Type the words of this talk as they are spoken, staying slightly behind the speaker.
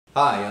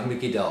Hi, I'm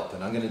Mickey Delp,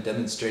 and I'm going to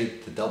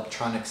demonstrate the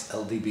Delptronics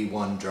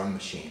LDB-1 drum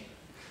machine.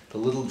 The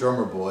Little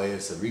Drummer Boy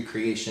is a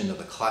recreation of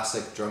the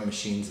classic drum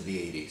machines of the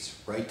 80s,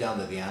 right down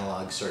to the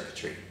analog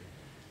circuitry.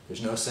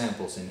 There's no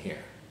samples in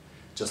here,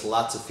 just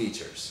lots of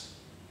features.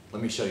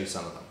 Let me show you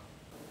some of them.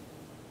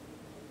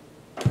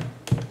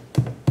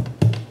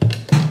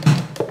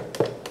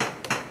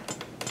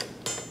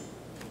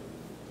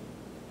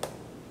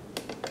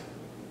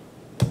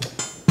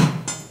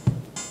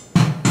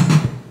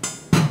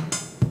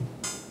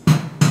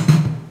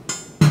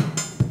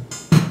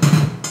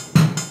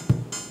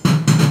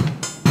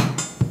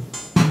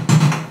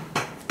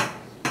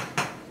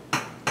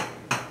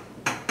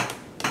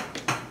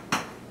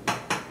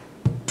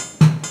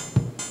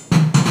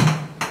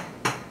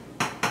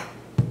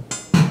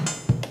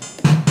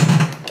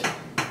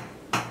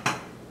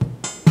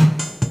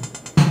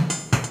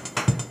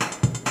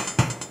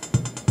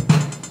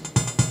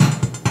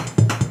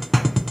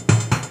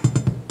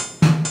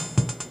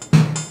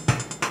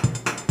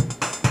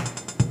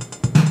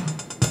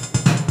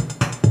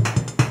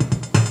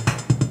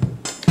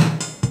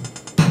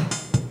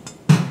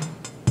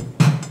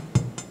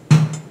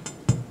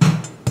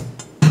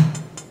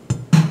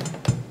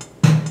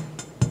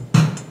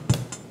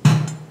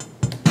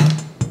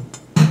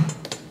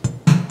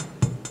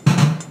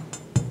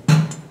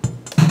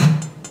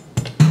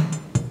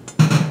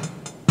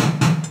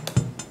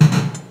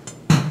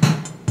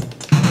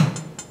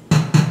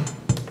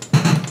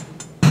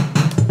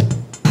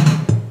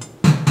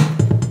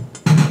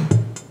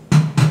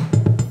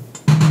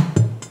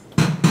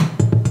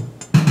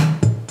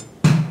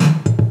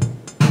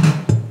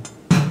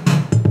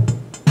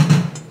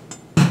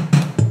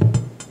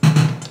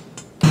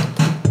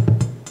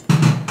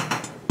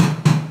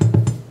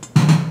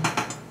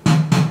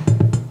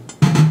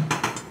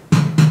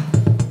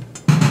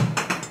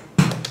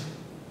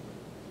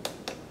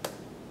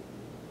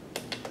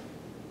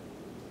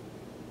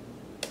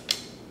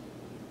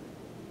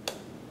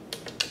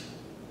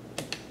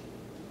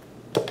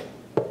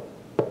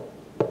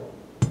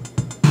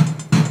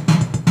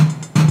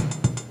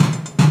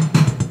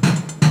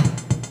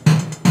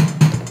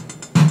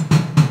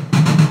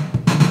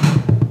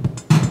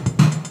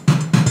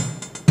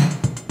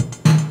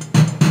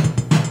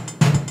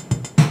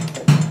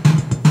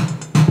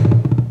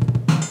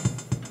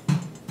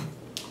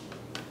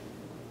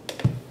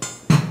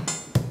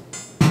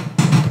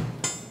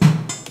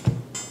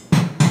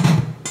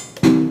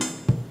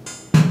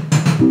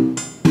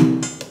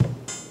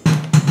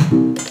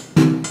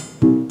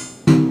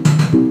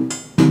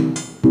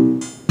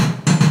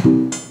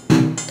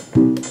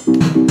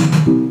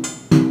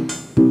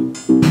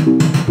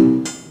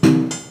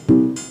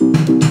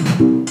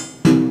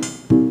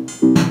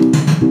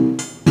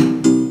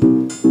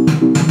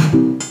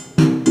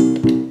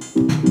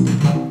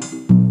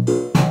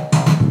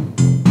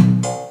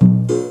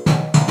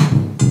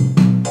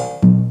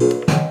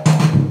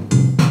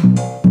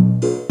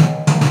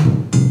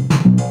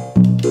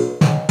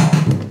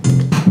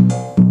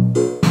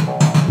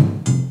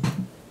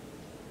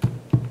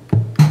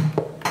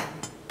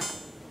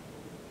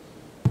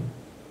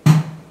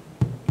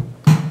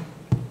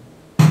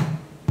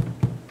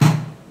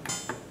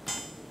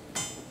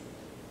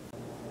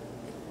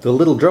 The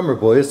Little Drummer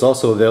Boy is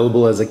also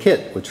available as a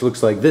kit, which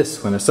looks like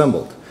this when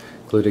assembled,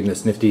 including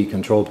this nifty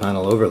control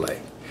panel overlay.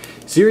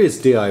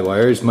 Serious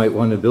DIYers might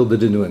want to build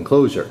it into an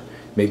enclosure,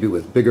 maybe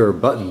with bigger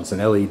buttons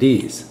and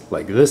LEDs,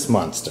 like this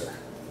monster.